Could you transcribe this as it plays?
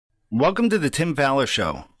Welcome to the Tim Fowler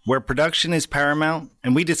Show, where production is paramount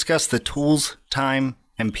and we discuss the tools, time,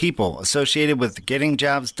 and people associated with getting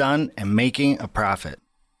jobs done and making a profit.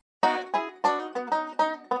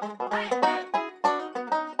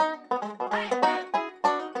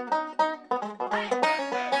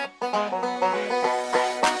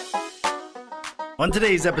 On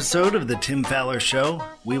today's episode of the Tim Fowler Show,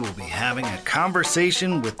 we will be having a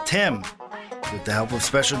conversation with Tim, with the help of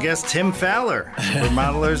special guest Tim Fowler,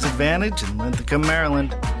 Remodelers Advantage in Linthicum,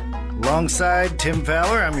 Maryland. Alongside Tim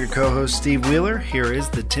Fowler, I'm your co-host Steve Wheeler. Here is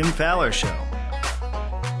the Tim Fowler Show.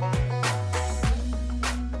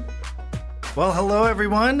 Well, hello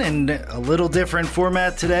everyone, and a little different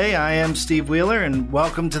format today. I am Steve Wheeler, and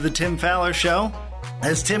welcome to the Tim Fowler Show.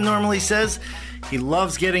 As Tim normally says, he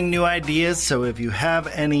loves getting new ideas, so if you have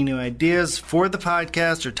any new ideas for the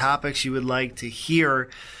podcast or topics you would like to hear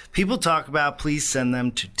people talk about, please send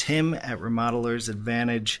them to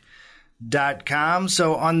tim@remodelersadvantage.com.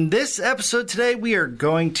 So on this episode today, we are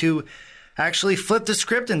going to actually flip the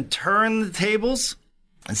script and turn the tables.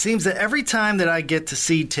 It seems that every time that I get to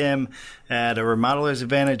see Tim at a Remodelers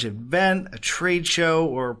Advantage event, a trade show,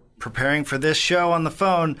 or preparing for this show on the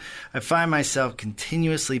phone, I find myself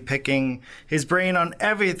continuously picking his brain on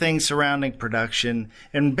everything surrounding production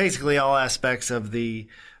and basically all aspects of the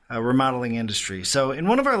remodeling industry. So in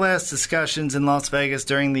one of our last discussions in Las Vegas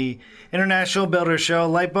during the International Builder Show, a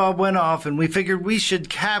light bulb went off and we figured we should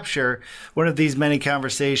capture one of these many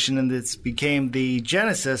conversations, and this became the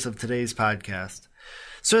genesis of today's podcast.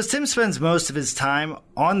 So as Tim spends most of his time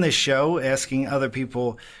on this show asking other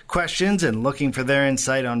people questions and looking for their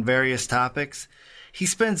insight on various topics, he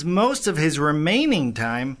spends most of his remaining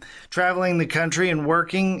time traveling the country and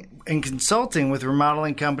working and consulting with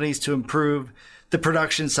remodeling companies to improve the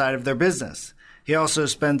production side of their business. He also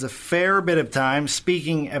spends a fair bit of time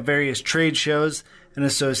speaking at various trade shows and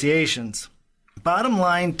associations. Bottom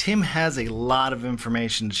line, Tim has a lot of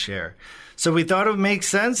information to share. So we thought it would make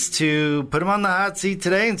sense to put him on the hot seat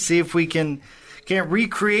today and see if we can't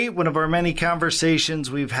recreate one of our many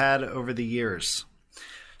conversations we've had over the years.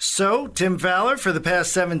 So Tim Fowler, for the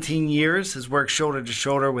past 17 years, has worked shoulder to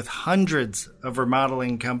shoulder with hundreds of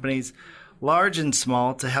remodeling companies, large and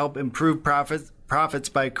small, to help improve profits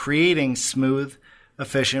by creating smooth,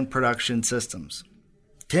 efficient production systems.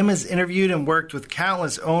 Tim has interviewed and worked with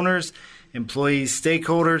countless owners, employees,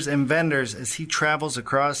 stakeholders, and vendors as he travels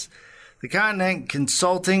across the continent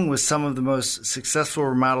consulting with some of the most successful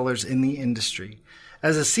remodelers in the industry.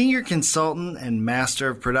 As a senior consultant and master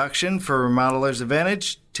of production for Remodelers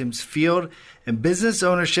Advantage, Tim's field and business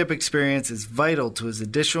ownership experience is vital to his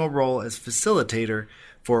additional role as facilitator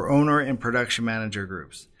for owner and production manager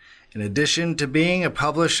groups. In addition to being a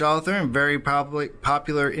published author and very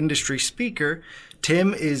popular industry speaker,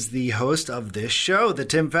 Tim is the host of this show, The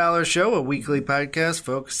Tim Fowler Show, a weekly podcast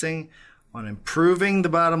focusing on improving the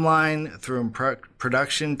bottom line through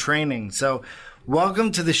production training. So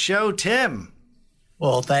welcome to the show, Tim.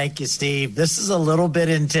 Well, thank you, Steve. This is a little bit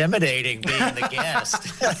intimidating being the guest.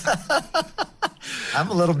 I'm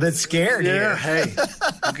a little bit scared here. Hey,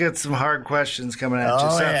 we'll get some hard questions coming at you.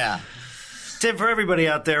 Oh, yeah. Tim, for everybody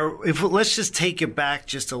out there, let's just take it back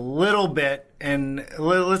just a little bit and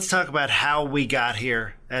let's talk about how we got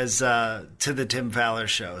here as to the Tim Fowler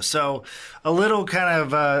Show. So a little kind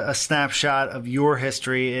of a snapshot of your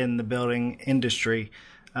history in the building industry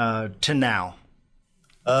to now.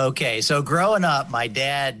 Okay, so growing up, my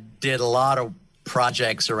dad did a lot of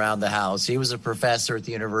projects around the house. He was a professor at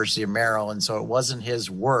the University of Maryland, so it wasn't his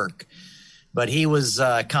work. But he was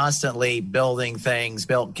constantly building things,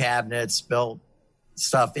 built cabinets, built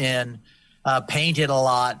stuff painted a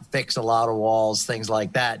lot, fixed a lot of walls, things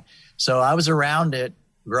like that. So I was around it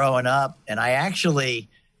growing up, and I actually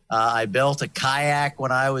I built a kayak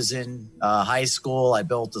when I was in high school. I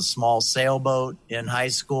built a small sailboat in high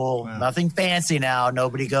school. Wow. Nothing fancy now.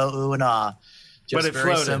 Nobody go ooh and ah. Just but it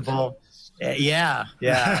very floated. Simple. Yeah.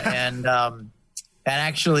 and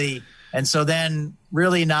actually, and so then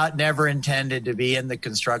really never intended to be in the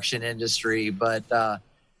construction industry, but that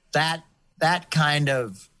kind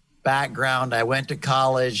of background. I went to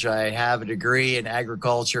college. I have a degree in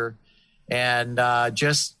agriculture, and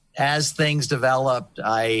just as things developed,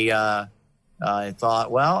 I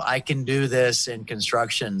thought, well, I can do this in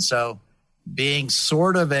construction. So being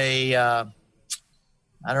sort of I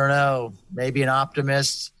don't know, maybe an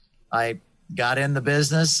optimist, I got in the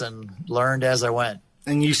business and learned as I went.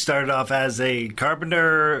 And you started off as a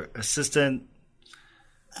carpenter, assistant?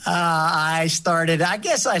 I started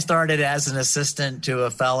as an assistant to a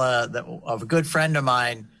fella, a good friend of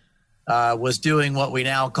mine was doing what we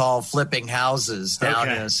now call flipping houses down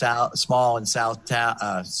in a small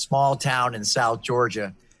town in South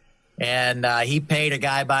Georgia. And he paid a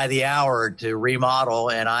guy by the hour to remodel,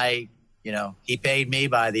 and he paid me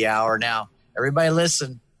by the hour. Now, everybody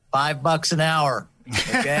listen, $5 an hour,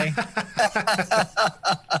 okay?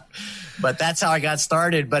 But that's how I got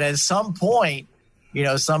started. But at some point,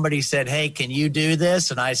 somebody said, hey, can you do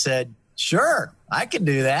this? And I said, sure, I can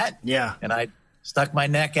do that. Yeah. And I stuck my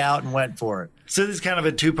neck out and went for it. So this is kind of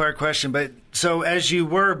a two-part question, but so as you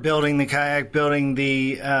were building the kayak, building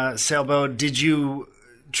the sailboat, did you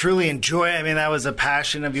truly enjoy it? I mean, that was a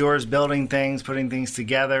passion of yours, building things, putting things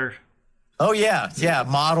together. Oh yeah.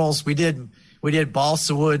 Models. We did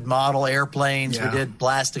balsa wood model airplanes. Yeah. We did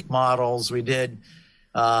plastic models. We did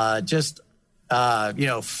forts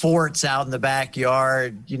out in the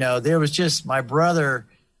backyard. There was just my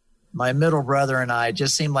middle brother and I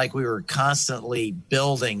just seemed like we were constantly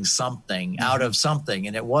building something out of something.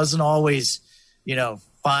 And it wasn't always,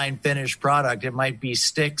 fine finished product. It might be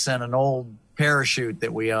sticks and an old parachute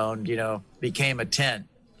that we owned, became a tent.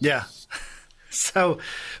 Yeah. So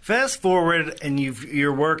fast forward and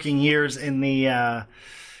you're working years in the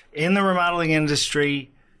remodeling industry,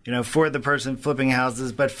 for the person flipping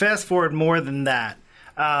houses, but fast forward more than that.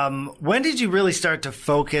 When did you really start to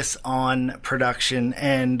focus on production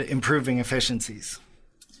and improving efficiencies?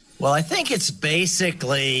 Well, I think it's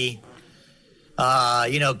basically,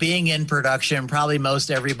 being in production, probably most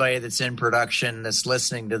everybody that's in production that's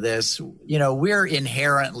listening to this, we're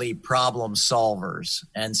inherently problem solvers.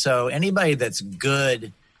 And so anybody that's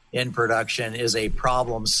good in production is a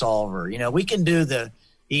problem solver. We can do the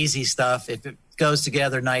easy stuff. If it goes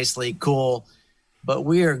together nicely, cool. But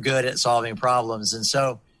we are good at solving problems. And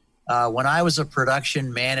so when I was a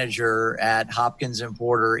production manager at Hopkins and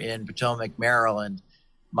Porter in Potomac, Maryland,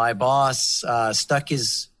 my boss stuck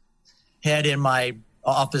his head in my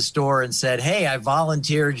office door and said, hey, I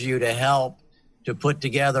volunteered you to help to put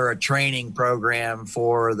together a training program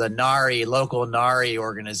for the local NARI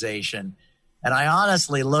organization. And I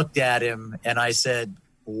honestly looked at him and I said,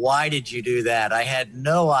 why did you do that? I had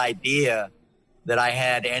no idea that I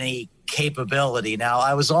had any capability. Now,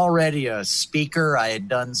 I was already a speaker. I had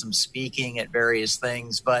done some speaking at various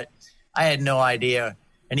things, but I had no idea.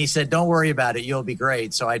 And he said, don't worry about it. You'll be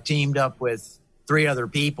great. So I teamed up with 3 other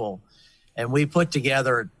people, and we put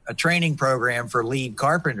together a training program for lead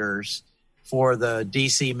carpenters for the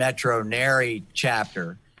DC Metro NARI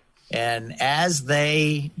chapter. And as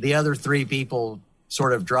the other 3 people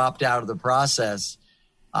sort of dropped out of the process,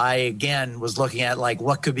 I, again, was looking at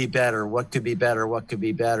what could be better, what could be better, what could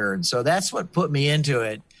be better. And so that's what put me into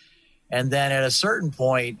it. And then at a certain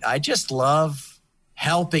point, I just love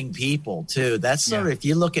helping people too. That's sort of, if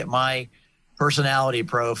you look at my personality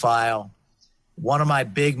profile, one of my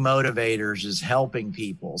big motivators is helping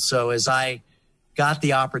people. So as I got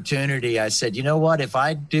the opportunity, I said, you know what, if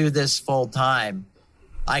I do this full time,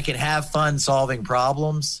 I can have fun solving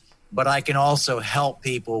problems, but I can also help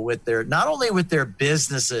people with not only with their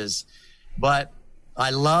businesses, but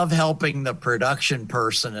I love helping the production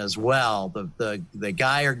person as well. The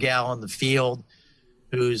guy or gal in the field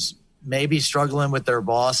who's maybe struggling with their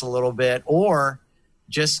boss a little bit, or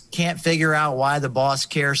just can't figure out why the boss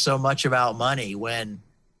cares so much about money when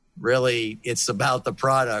really it's about the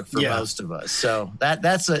product for most of us. So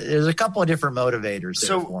there's a couple of different motivators.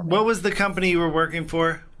 So what was the company you were working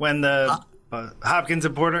for when the Hopkins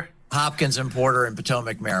and Porter? Hopkins and Porter in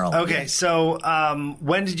Potomac, Maryland. Okay, so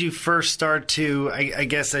when did you first start to, I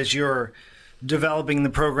guess as you're developing the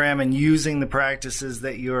program and using the practices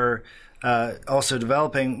that you're also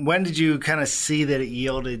developing, when did you kind of see that it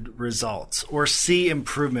yielded results or see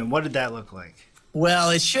improvement? What did that look like?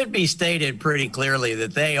 Well, it should be stated pretty clearly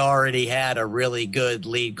that they already had a really good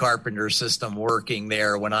lead carpenter system working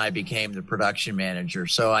there when I became the production manager.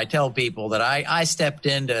 So I tell people that I stepped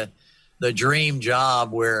into the dream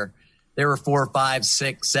job where there were 4, 5,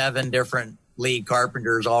 6, 7 different lead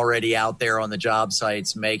carpenters already out there on the job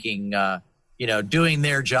sites making, doing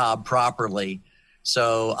their job properly.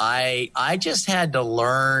 So I just had to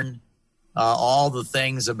learn all the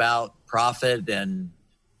things about profit and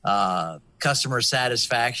customer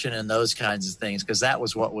satisfaction and those kinds of things, because that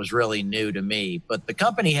was what was really new to me. But the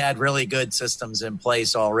company had really good systems in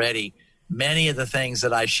place already. Many of the things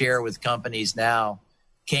that I share with companies now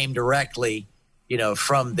came directly,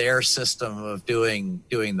 from their system of doing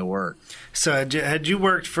the work. So had you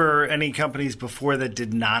worked for any companies before that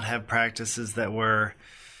did not have practices that were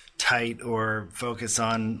tight or focus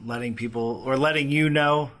on letting people or letting you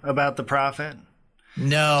know about the profit?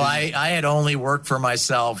 No, I had only worked for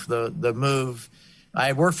myself. The move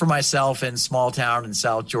I worked for myself in small town in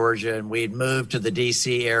South Georgia, and we'd moved to the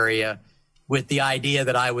DC area with the idea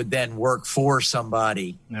that I would then work for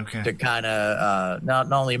somebody to kind of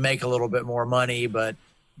not only make a little bit more money, but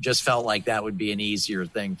just felt like that would be an easier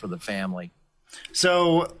thing for the family.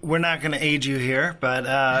 So we're not going to age you here,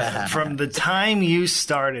 but from the time you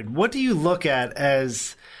started, what do you look at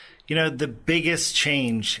as, the biggest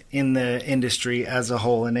change in the industry as a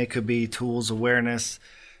whole? And it could be tools, awareness,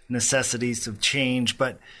 necessities of change,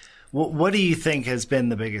 but what do you think has been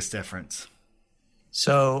the biggest difference?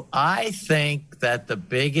 So I think that the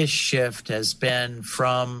biggest shift has been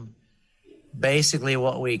from basically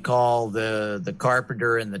what we call the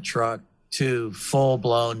carpenter in the truck to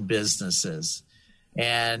full-blown businesses.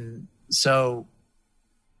 And so,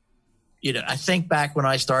 I think back when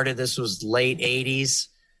I started, this was late 80s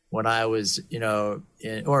when I was,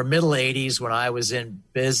 or middle 80s when I was in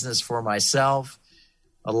business for myself.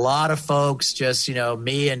 A lot of folks just,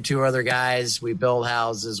 me and two other guys, we built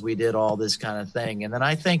houses, we did all this kind of thing. And then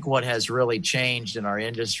I think what has really changed in our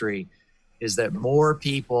industry is that more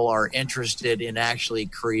people are interested in actually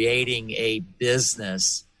creating a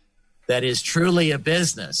business that is truly a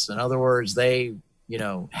business. In other words, they,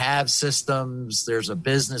 have systems. There's a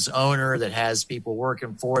business owner that has people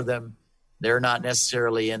working for them. They're not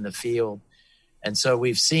necessarily in the field. And so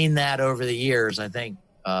we've seen that over the years. I think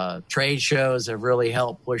trade shows have really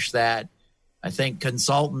helped push that. I think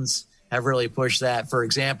consultants have really pushed that. For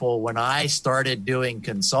example, when I started doing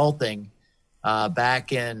consulting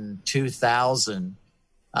back in 2000,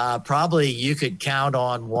 probably you could count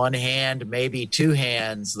on one hand, maybe two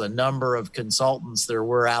hands, the number of consultants there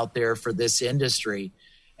were out there for this industry.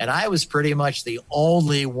 And I was pretty much the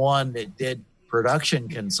only one that did production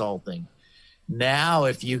consulting. Now,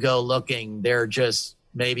 if you go looking, there are just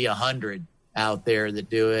maybe 100 out there that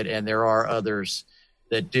do it, and there are others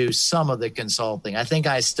that do some of the consulting. I think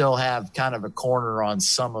I still have kind of a corner on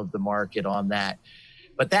some of the market on that.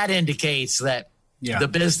 But that indicates that the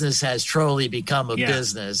business has truly become a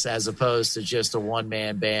business as opposed to just a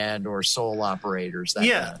one-man band or sole operators.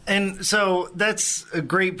 And so that's a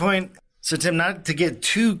great point. So, Tim, not to get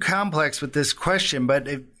too complex with this question, but,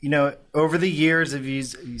 if, over the years, if you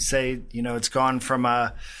say, it's gone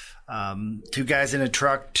from two guys in a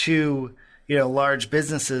truck to large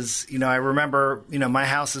businesses. I remember, my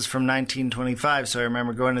house is from 1925. So I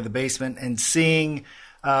remember going to the basement and seeing,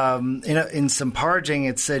 in some parging,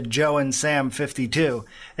 it said Joe and Sam 52.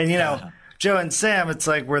 And, Joe and Sam, it's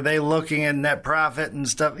like, were they looking at net profit and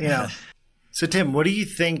stuff, So, Tim, what do you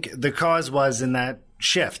think the cause was in that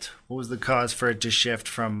shift? What was the cause for it to shift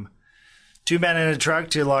from two men in a truck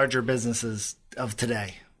to larger businesses of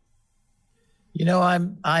today?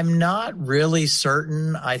 I'm not really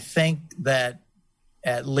certain. I think that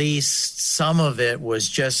at least some of it was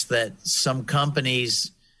just that some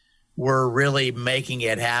companies were really making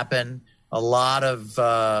it happen. A lot of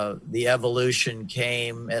the evolution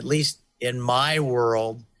came, at least in my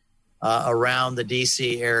world, around the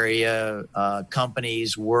DC area.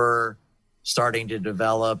 Companies were starting to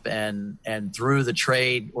develop, and through the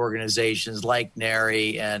trade organizations like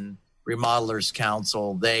NARI and Remodelers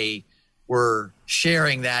Council, they were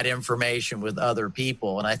sharing that information with other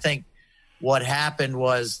people. And I think what happened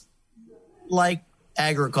was, like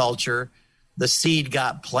agriculture, the seed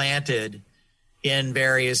got planted in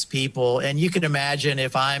various people. And you can imagine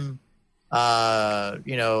if I'm,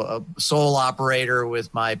 a sole operator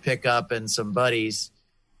with my pickup and some buddies,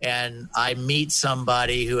 and I meet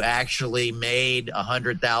somebody who actually made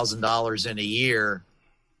 $100,000 in a year,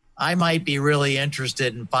 I might be really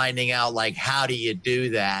interested in finding out, like, how do you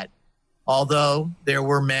do that? Although there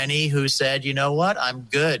were many who said, you know what, I'm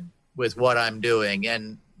good with what I'm doing.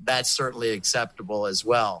 And that's certainly acceptable as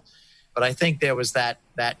well. But I think there was that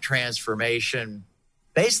transformation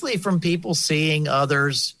basically from people seeing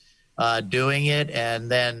others doing it and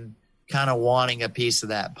then kind of wanting a piece of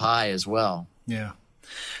that pie as well. Yeah.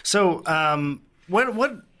 So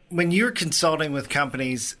when you're consulting with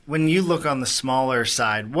companies, when you look on the smaller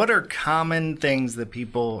side, what are common things that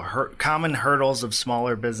common hurdles of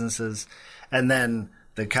smaller businesses, and then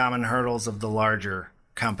the common hurdles of the larger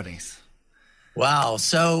companies? Wow.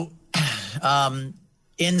 So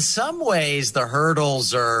in some ways, the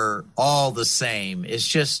hurdles are all the same. It's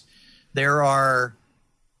just there are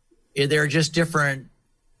just different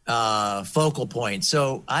focal points.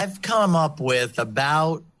 So I've come up with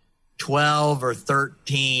about 12 or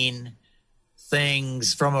 13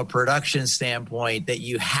 things from a production standpoint that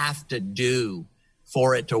you have to do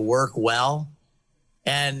for it to work well.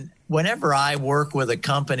 And whenever I work with a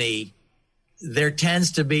company, there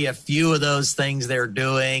tends to be a few of those things they're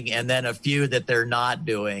doing and then a few that they're not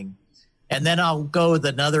doing. And then I'll go with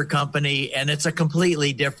another company and it's a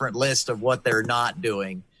completely different list of what they're not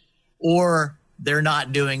doing, or they're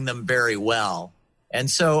not doing them very well. And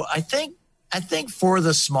so I think for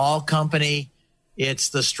the small company, it's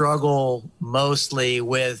the struggle mostly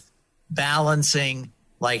with balancing,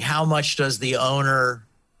 like how much does the owner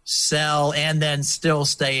sell and then still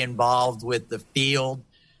stay involved with the field,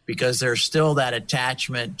 because there's still that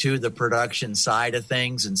attachment to the production side of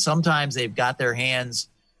things. And sometimes they've got their hands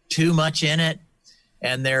too much in it,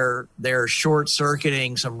 and they're short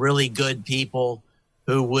circuiting some really good people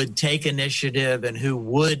who would take initiative and who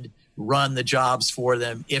would run the jobs for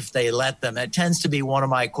them if they let them. That tends to be one of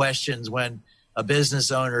my questions when a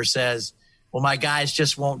business owner says, well, my guys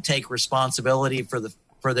just won't take responsibility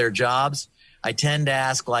for their jobs. I tend to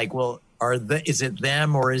ask, like, well, is it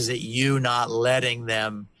them or is it you not letting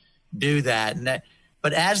them do that?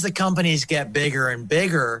 But as the companies get bigger and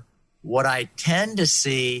bigger, what I tend to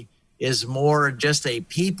see is more just a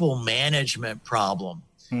people management problem.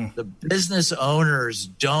 The business owners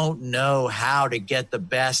don't know how to get the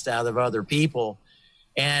best out of other people.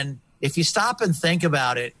 And if you stop and think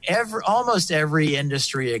about it, almost every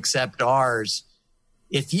industry except ours,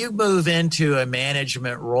 if you move into a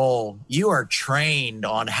management role, you are trained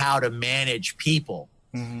on how to manage people.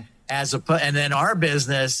 And then our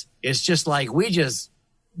business is just like, we just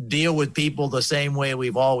deal with people the same way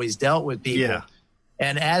we've always dealt with people. Yeah.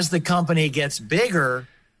 And as the company gets bigger,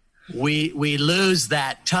 we lose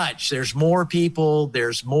that touch. There's more people,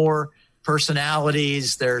 there's more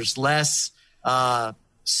personalities, there's less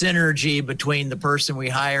synergy between the person we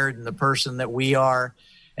hired and the person that we are.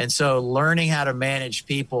 And so learning how to manage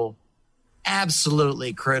people,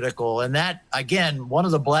 absolutely critical. And that, again, one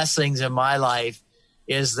of the blessings in my life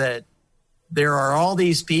is that there are all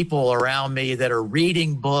these people around me that are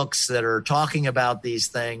reading books that are talking about these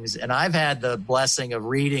things. And I've had the blessing of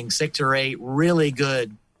reading 6 or 8 really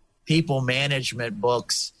good people management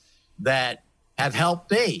books that have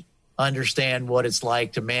helped me understand what it's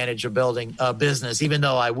like to manage a business, even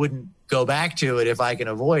though I wouldn't go back to it if I can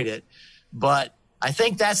avoid it. But I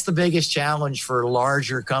think that's the biggest challenge for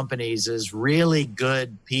larger companies, is really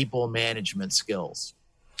good people management skills.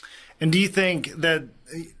 And do you think that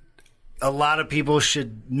a lot of people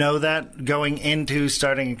should know that going into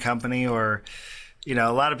starting a company? Or,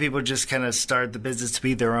 a lot of people just kind of start the business to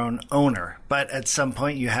be their own owner, but at some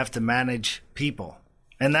point you have to manage people.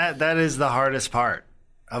 And that is the hardest part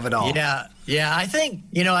of it all. Yeah. I think,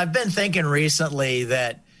 I've been thinking recently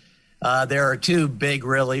that there are 2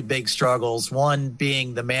 really big struggles, one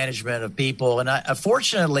being the management of people. And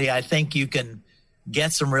fortunately, I think you can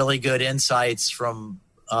get some really good insights from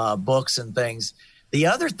books and things. The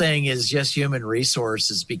other thing is just human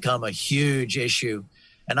resources become a huge issue.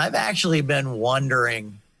 And I've actually been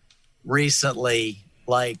wondering recently,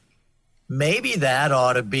 like, maybe that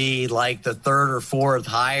ought to be like the 3rd or 4th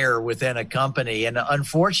hire within a company. And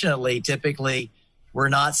unfortunately, typically, we're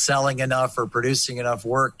not selling enough or producing enough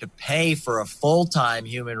work to pay for a full-time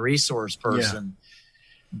human resource person.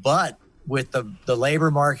 Yeah. But with the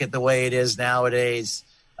labor market the way it is nowadays,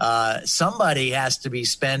 somebody has to be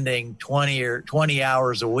spending 20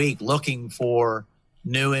 hours a week looking for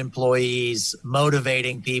new employees,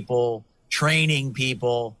 motivating people, training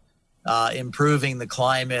people, improving the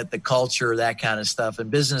climate, the culture, that kind of stuff. And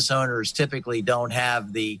business owners typically don't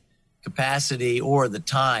have the capacity or the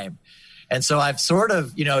time. And so I've sort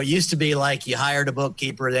of, it used to be like you hired a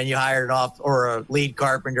bookkeeper, then you hired or a lead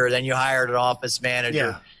carpenter, then you hired an office manager.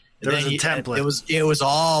 Yeah, there was a template. It was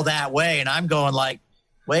all that way. And I'm going like,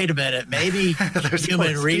 wait a minute, maybe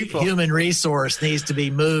human resource needs to be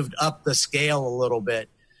moved up the scale a little bit.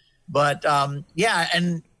 But and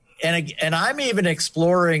I'm even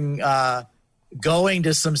exploring going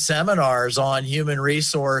to some seminars on human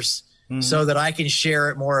resource so that I can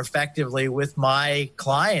share it more effectively with my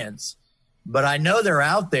clients. But I know they're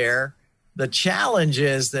out there. The challenge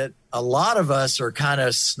is that a lot of us are kind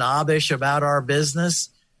of snobbish about our business.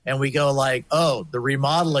 And we go like, oh, the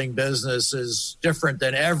remodeling business is different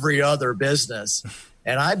than every other business.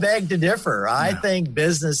 And I beg to differ. I think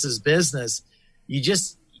business is business. You're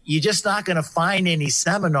just not going to find any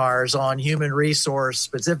seminars on human resource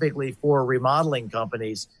specifically for remodeling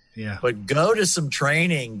companies. Yeah. But go to some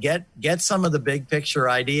training, get some of the big picture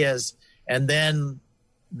ideas, and then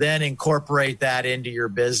incorporate that into your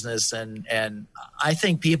business. And I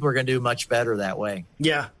think people are going to do much better that way.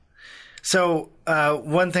 Yeah. So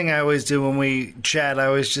one thing I always do when we chat, I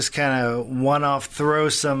always just kind of one-off throw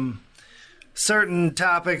some certain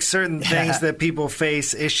topics, certain things that people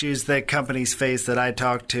face, issues that companies face that I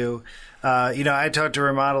talk to. I talk to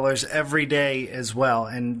remodelers every day as well.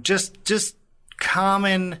 And just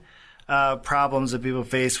common problems that people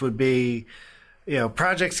face would be,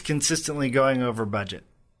 projects consistently going over budget.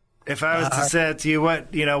 If I was to say that to you,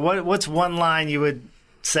 what's one line you would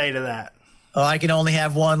say to that? Oh, I can only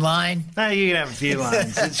have one line? No, you can have a few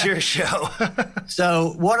lines. It's your show.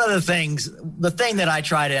 So one of the thing that I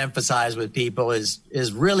try to emphasize with people is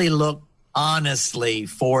really look honestly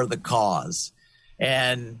for the cause.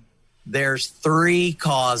 And there's 3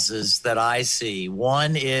 causes that I see.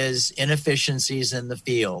 One is inefficiencies in the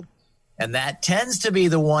field. And that tends to be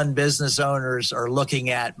the one business owners are looking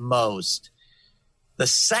at most. The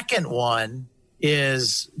second one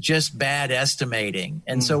is just bad estimating.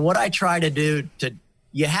 And so what I try to do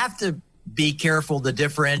you have to be careful to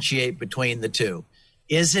differentiate between the two.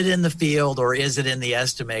 Is it in the field or is it in the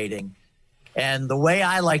estimating? And the way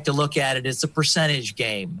I like to look at it, it's a percentage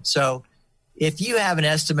game. So if you have an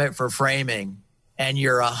estimate for framing and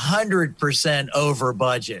you're 100% over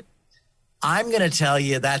budget, I'm going to tell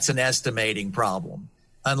you that's an estimating problem,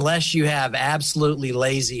 unless you have absolutely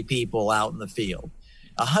lazy people out in the field.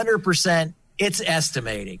 100%, it's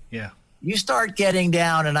estimating. Yeah. You start getting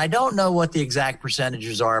down, and I don't know what the exact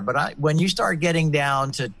percentages are, but when you start getting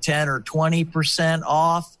down to 10 or 20%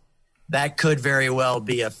 off, that could very well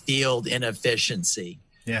be a field inefficiency.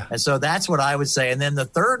 Yeah. And so that's what I would say. And then the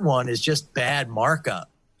third one is just bad markup.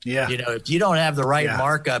 Yeah. If you don't have the right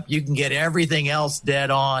markup, you can get everything else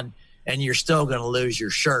dead on, and you're still going to lose your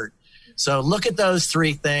shirt. So look at those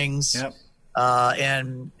 3 things,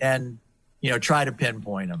 and try to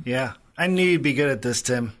pinpoint them. Yeah. I knew you'd be good at this,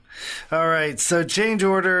 Tim. All right. So change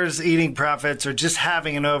orders, eating profits, or just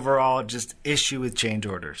having an overall issue with change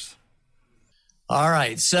orders. All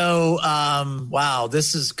right. So, wow,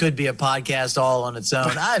 this could be a podcast all on its own.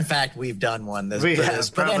 In fact, we've done one. But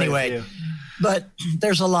anyway, but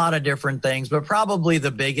there's a lot of different things. But probably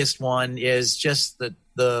the biggest one is just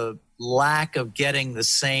the lack of getting the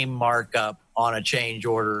same markup on a change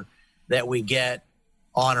order that we get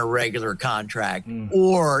on a regular contract,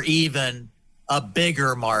 or even a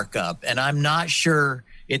bigger markup. And I'm not sure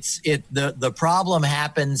the problem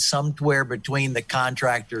happens somewhere between the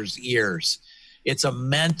contractor's ears. It's a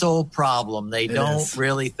mental problem. They don't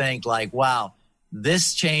really think like, wow,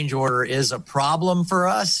 this change order is a problem for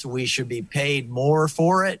us. We should be paid more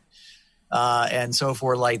for it, and so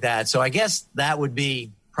forth like that. So I guess that would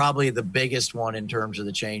be probably the biggest one in terms of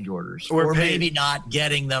the change orders, or maybe not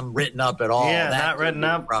getting them written up at all. Yeah, not written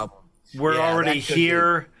up. Problem. We're already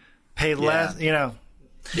here, pay less,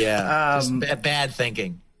 Yeah, just bad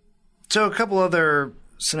thinking. So a couple other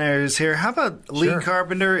scenarios here. How about lead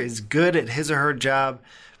carpenter is good at his or her job,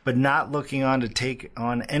 but not looking on to take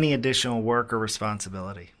on any additional work or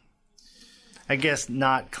responsibility? I guess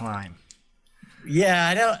not climb. Yeah,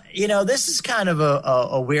 I don't. This is kind of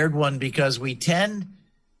a weird one, because we tend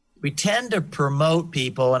to promote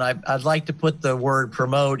people, and I'd like to put the word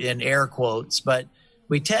promote in air quotes, but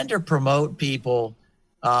we tend to promote people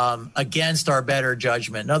against our better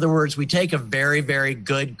judgment. In other words, we take a very, very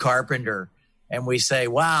good carpenter and we say,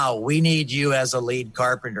 wow, we need you as a lead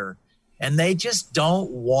carpenter. And they just don't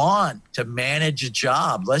want to manage a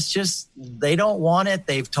job. They don't want it.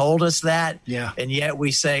 They've told us that. Yeah. And yet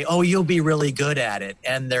we say, oh, you'll be really good at it.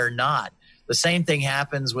 And they're not. The same thing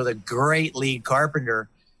happens with a great lead carpenter.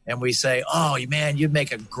 And we say, oh, man, you'd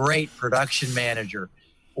make a great production manager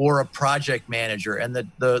or a project manager. And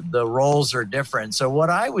the roles are different. So what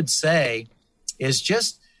I would say is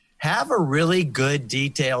just have a really good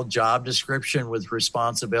detailed job description with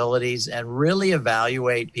responsibilities, and really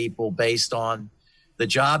evaluate people based on the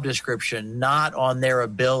job description, not on their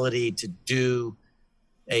ability to do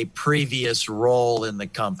a previous role in the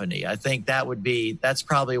company. I think that's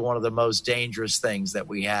probably one of the most dangerous things that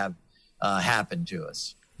we have happen to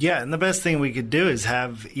us. Yeah, and the best thing we could do is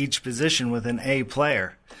have each position with an A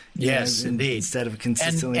player. Yes, indeed. Instead of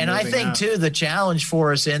consistently and I think, too, the challenge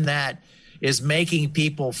for us in that is making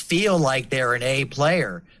people feel like they're an A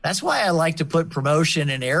player. That's why I like to put promotion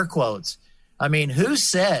in air quotes. I mean, who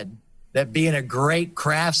said that being a great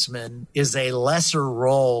craftsman is a lesser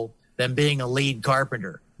role than being a lead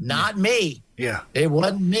carpenter? Not me. Yeah. It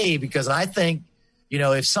wasn't me, because I think,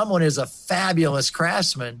 if someone is a fabulous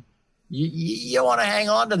craftsman, you want to hang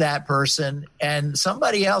on to that person. And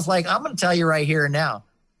somebody else, like, I'm going to tell you right here and now,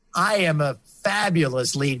 I am a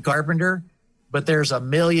fabulous lead carpenter, but there's 1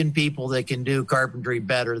 million people that can do carpentry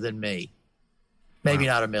better than me. Maybe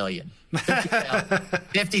not 1 million,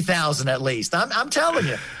 50,000 at least. I'm telling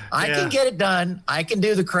you, I can get it done. I can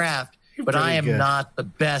do the craft, but I am not the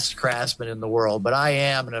best craftsman in the world, but I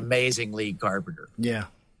am an amazing lead carpenter. Yeah.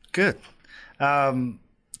 Good.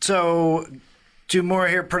 So 2 more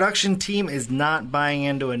here. Production team is not buying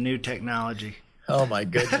into a new technology. Oh, my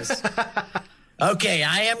goodness. Okay,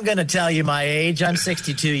 I am going to tell you my age. I'm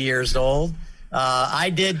 62 years old. I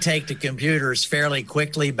did take to computers fairly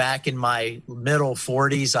quickly back in my middle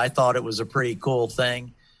 40s. I thought it was a pretty cool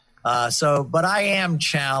thing. But I am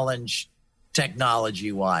challenged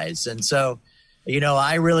technology-wise. And so,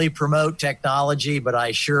 I really promote technology, but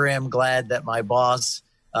I sure am glad that my boss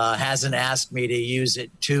hasn't asked me to use it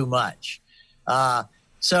too much.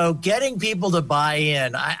 So getting people to buy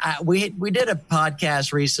in, we did a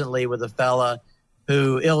podcast recently with a fella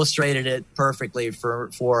who illustrated it perfectly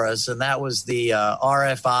for us, and that was the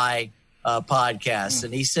RFI podcast.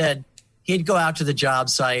 And he said he'd go out to the job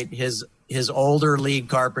site. His older lead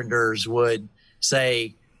carpenters would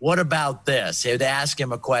say, "What about this?" They'd ask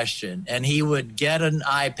him a question, and he would get an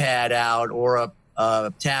iPad out or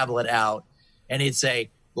a tablet out, and he'd say,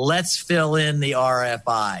 "Let's fill in the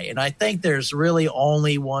RFI." And I think there's really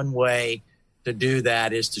only one way to do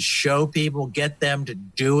that, is to show people, get them to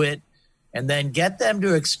do it, and then get them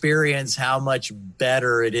to experience how much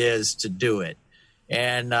better it is to do it.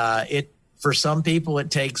 And for some people, it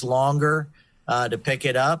takes longer to pick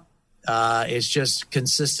it up. It's just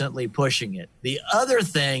consistently pushing it. The other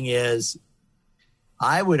thing is,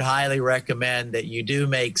 I would highly recommend that you do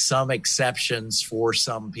make some exceptions for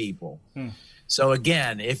some people. So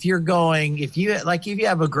again, if you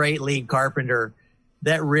have a great lead carpenter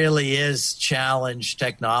that really is challenged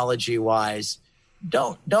technology wise,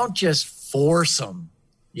 don't just force them,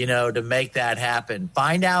 to make that happen.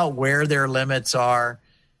 Find out where their limits are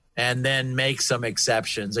and then make some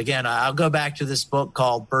exceptions. Again, I'll go back to this book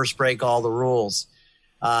called First Break All the Rules.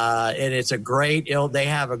 And it's they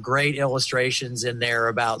have a great illustrations in there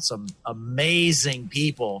about some amazing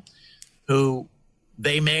people who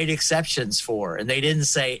they made exceptions for. And they didn't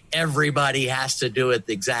say everybody has to do it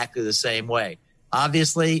exactly the same way.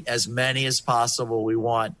 Obviously, as many as possible, we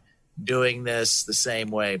want doing this the same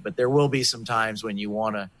way, but there will be some times when you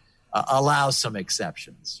want to allow some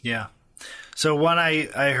exceptions. Yeah. So one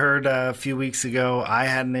I heard a few weeks ago, I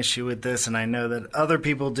had an issue with this, and I know that other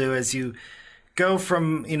people do, as you go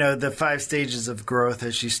from, the 5 stages of growth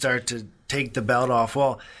as you start to take the belt off.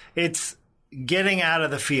 Well, it's getting out of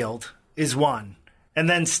the field is one, and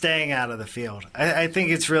then staying out of the field. I think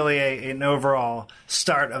it's really an overall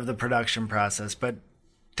start of the production process, but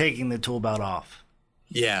taking the tool belt off.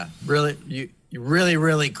 Yeah, really,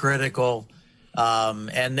 really critical.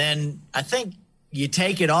 And then I think you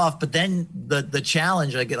take it off, but then the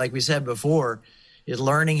challenge, like we said before, is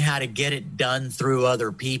learning how to get it done through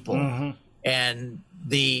other people. Mm-hmm. And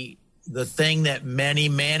the thing that many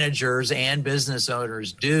managers and business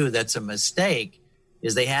owners do that's a mistake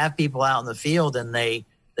is they have people out in the field and they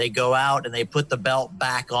go out and they put the belt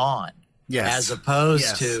back on. Yes. As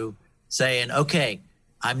opposed to saying, okay,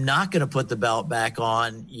 I'm not going to put the belt back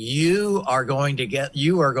on. You are going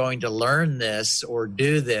to learn this or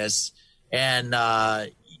do this. And,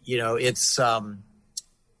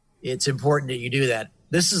 it's important that you do that.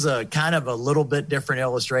 This is a kind of a little bit different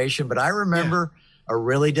illustration, but I remember a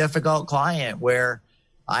really difficult client where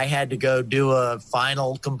I had to go do a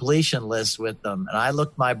final completion list with them. And I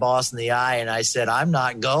looked my boss in the eye and I said, "I'm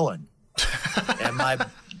not going." And my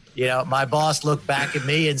boss looked back at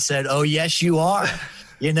me and said, "Oh, yes, you are."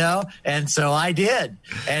 And so I did.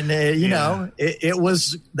 And, that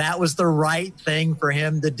was the right thing for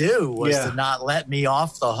him to do, was to not let me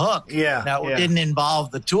off the hook. Yeah. Now, it didn't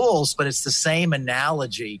involve the tools, but it's the same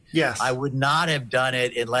analogy. Yes. I would not have done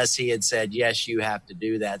it unless he had said, "Yes, you have to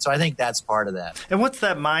do that." So I think that's part of that. And what's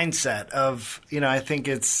that mindset of, I think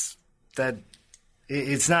it's that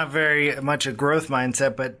it's not very much a growth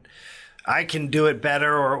mindset, but I can do it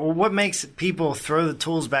better, or what makes people throw the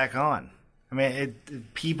tools back on? I mean,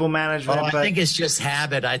 people management. I think it's just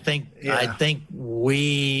habit. I think it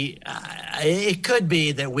could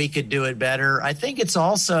be that we could do it better. I think it's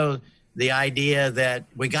also the idea that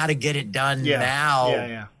we got to get it done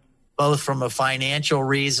now, both from a financial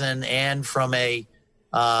reason and from a,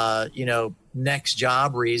 next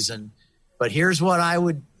job reason. But here's what I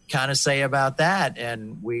would kind of say about that.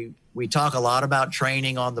 And we talk a lot about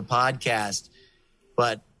training on the podcast,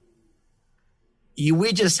 but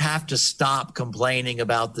we just have to stop complaining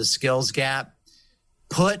about the skills gap.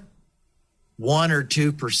 Put 1 or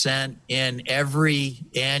 2% in every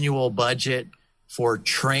annual budget for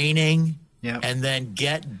training, and then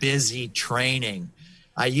get busy training.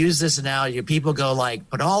 I use this analogy. People go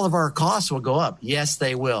like, "But all of our costs will go up." Yes,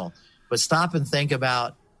 they will. But stop and think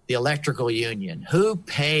about the electrical union. Who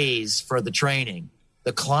pays for the training?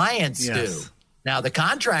 The clients do. Now, the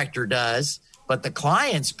contractor does, but the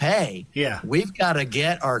clients pay. Yeah. We've got to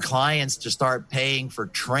get our clients to start paying for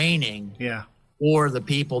training or the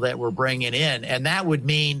people that we're bringing in. And that would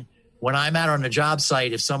mean when I'm out on a job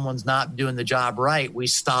site, if someone's not doing the job right, we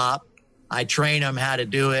stop. I train them how to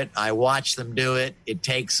do it. I watch them do it. It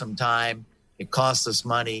takes some time. It costs us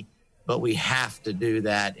money, but we have to do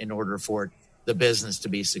that in order for the business to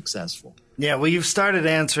be successful. Yeah, well, you've started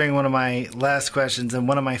answering one of my last questions and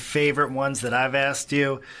one of my favorite ones that I've asked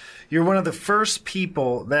you. You're one of the first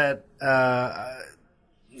people that, I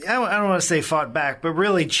don't want to say fought back, but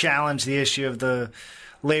really challenged the issue of the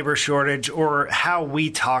labor shortage or how we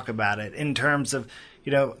talk about it in terms of,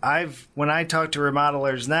 when I talk to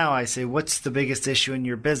remodelers now, I say, what's the biggest issue in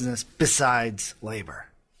your business besides labor?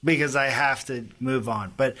 Because I have to move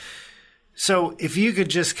on. But so if you could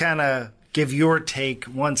just kind of give your take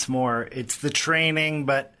once more, it's the training,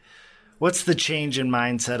 but what's the change in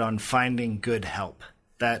mindset on finding good help?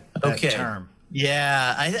 That term.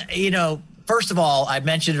 Yeah. First of all, I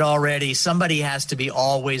mentioned it already. Somebody has to be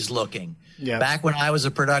always looking. Yep. Back when I was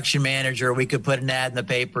a production manager, we could put an ad in the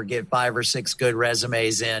paper, get 5 or 6 good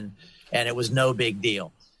resumes in, and it was no big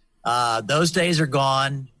deal. Those days are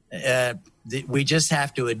gone. We just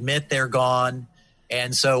have to admit they're gone.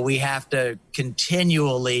 And so we have to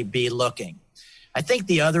continually be looking. I think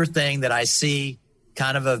the other thing that I see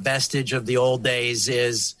kind of a vestige of the old days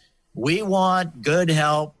is we want good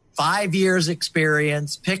help, 5 years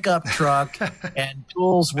experience, pickup truck, and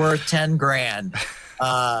tools worth 10 grand.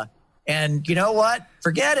 And you know what?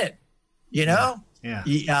 Forget it. Yeah.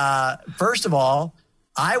 First of all,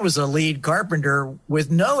 I was a lead carpenter with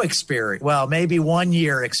no experience. Well, maybe 1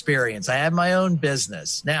 year experience. I had my own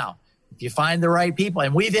business. Now, if you find the right people,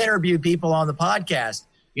 and we've interviewed people on the podcast,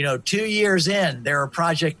 2 years in, they're a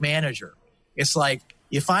project manager. It's like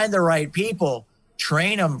you find the right people,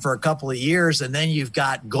 train them for a couple of years, and then you've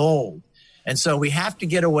got gold. And so we have to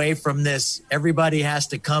get away from this. Everybody has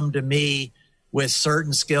to come to me with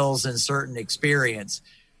certain skills and certain experience.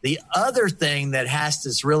 The other thing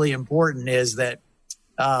that's really important is that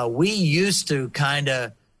we used to kind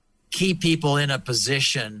of keep people in a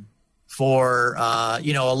position for, a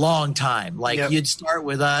long time. Like You'd start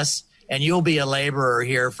with us and you'll be a laborer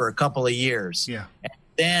here for a couple of years. Yeah. And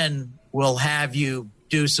then we'll have you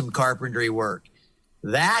do some carpentry work.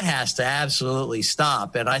 That has to absolutely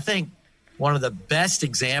stop. And I think one of the best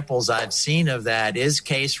examples I've seen of that is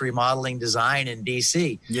Case Remodeling Design in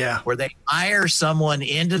DC, where they hire someone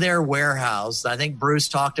into their warehouse. I think Bruce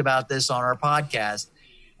talked about this on our podcast.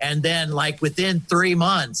 And then within 3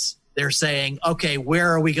 months, they're saying, okay,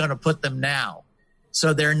 where are we going to put them now?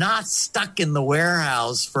 So they're not stuck in the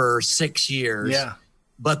warehouse for 6 years,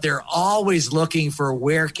 but they're always looking for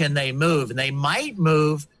where can they move. And they might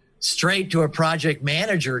move straight to a project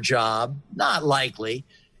manager job, not likely,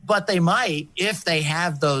 but they might if they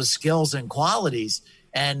have those skills and qualities.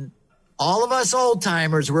 And all of us old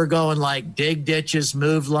timers, we're going dig ditches,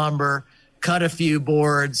 move lumber, cut a few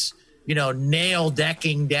boards, nail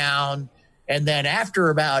decking down. And then after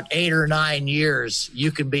about 8 or 9 years,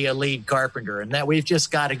 you can be a lead carpenter. And that we've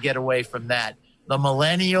just got to get away from that. The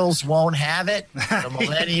millennials won't have it. The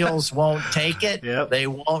millennials won't take it. Yep. They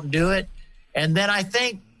won't do it. And then I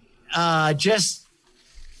think just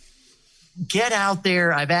get out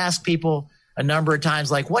there. I've asked people a number of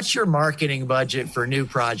times, what's your marketing budget for new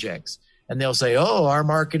projects? And they'll say, our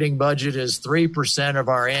marketing budget is 3% of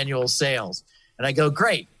our annual sales. And I go,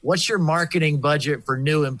 great. What's your marketing budget for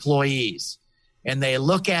new employees? And they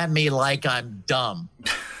look at me like I'm dumb.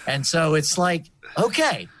 And so it's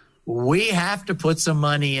okay, we have to put some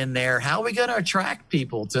money in there. How are we going to attract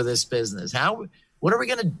people to this business? What are we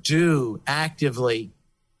going to do actively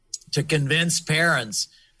to convince parents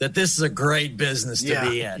that this is a great business to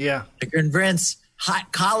be in? Yeah. To convince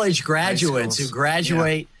college graduates who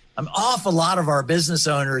graduate. An awful lot of our business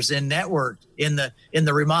owners in the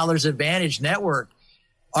Remodelers Advantage network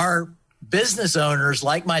are business owners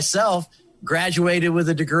like myself, graduated with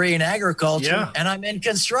a degree in agriculture, and I'm in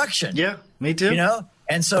construction. Yeah, me too.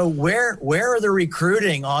 And so where are the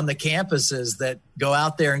recruiting on the campuses that go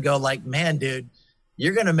out there and go man, dude,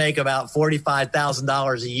 you're going to make about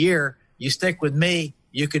 $45,000 a year. You stick with me,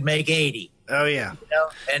 you could make 80. Oh yeah.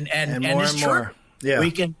 And more it's and more. True. Yeah.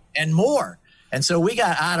 We can, and more. And so we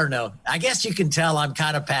got, I don't know, I guess you can tell I'm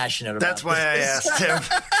kind of passionate about That's why this. I asked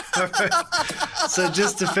him. So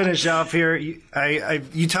just to finish off here,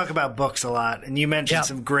 you talk about books a lot, and you mentioned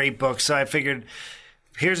some great books. So I figured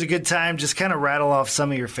here's a good time. Just kind of rattle off some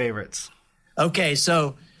of your favorites. Okay,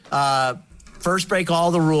 so First Break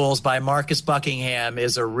All the Rules by Marcus Buckingham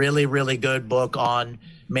is a really, really good book on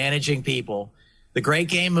managing people. The Great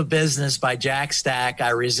Game of Business by Jack Stack. I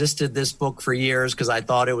resisted this book for years because I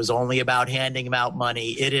thought it was only about handing out money.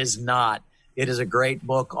 It is not. It is a great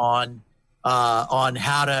book on on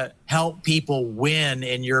how to help people win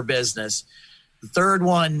in your business. The third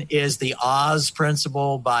one is the Oz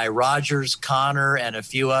Principle by Rogers, Connor, and a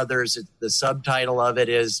few others. The subtitle of it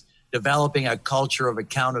is Developing a Culture of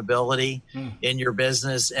Accountability in Your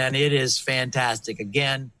Business, and it is fantastic.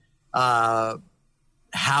 Again, how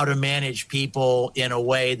to manage people in a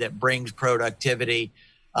way that brings productivity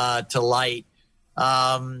to light.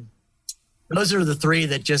 Those are the three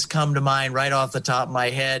that just come to mind right off the top of my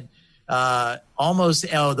head.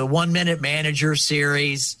 The 1 Minute Manager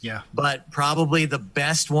series. Yeah. But probably the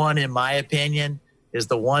best one, in my opinion, is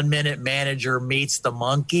the 1 Minute Manager Meets the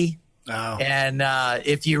Monkey. Oh. And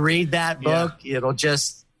if you read that book, it'll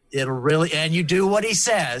really, and you do what he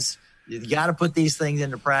says, you got to put these things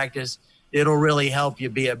into practice. It'll really help you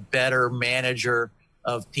be a better manager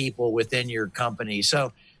of people within your company.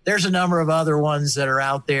 So there's a number of other ones that are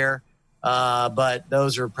out there, but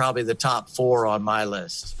those are probably the top 4 on my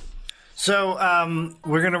list. So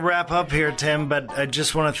we're going to wrap up here, Tim, but I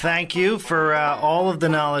just want to thank you for all of the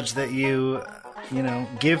knowledge that you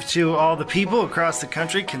give to all the people across the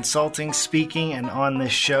country, consulting, speaking, and on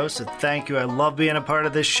this show. So thank you. I love being a part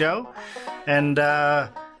of this show. And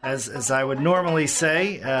as I would normally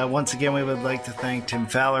say, once again, we would like to thank Tim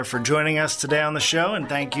Fowler for joining us today on the show. And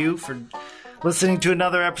thank you for listening to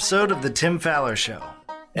another episode of The Tim Fowler Show.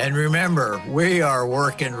 And remember, we are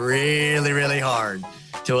working really, really hard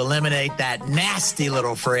to eliminate that nasty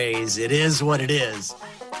little phrase, "it is what it is,"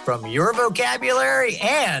 from your vocabulary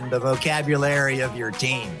and the vocabulary of your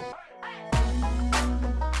team.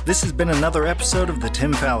 This has been another episode of The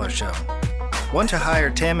Tim Fowler Show. Want to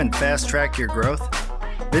hire Tim and fast-track your growth?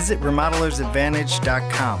 Visit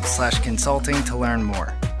remodelersadvantage.com/consulting to learn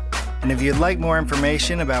more. And if you'd like more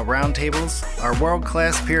information about Roundtables, our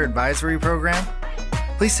world-class peer advisory program,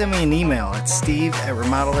 please send me an email at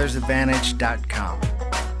steve@remodelersadvantage.com.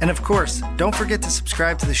 And of course, don't forget to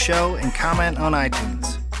subscribe to the show and comment on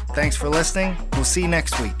iTunes. Thanks for listening. We'll see you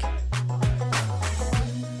next week.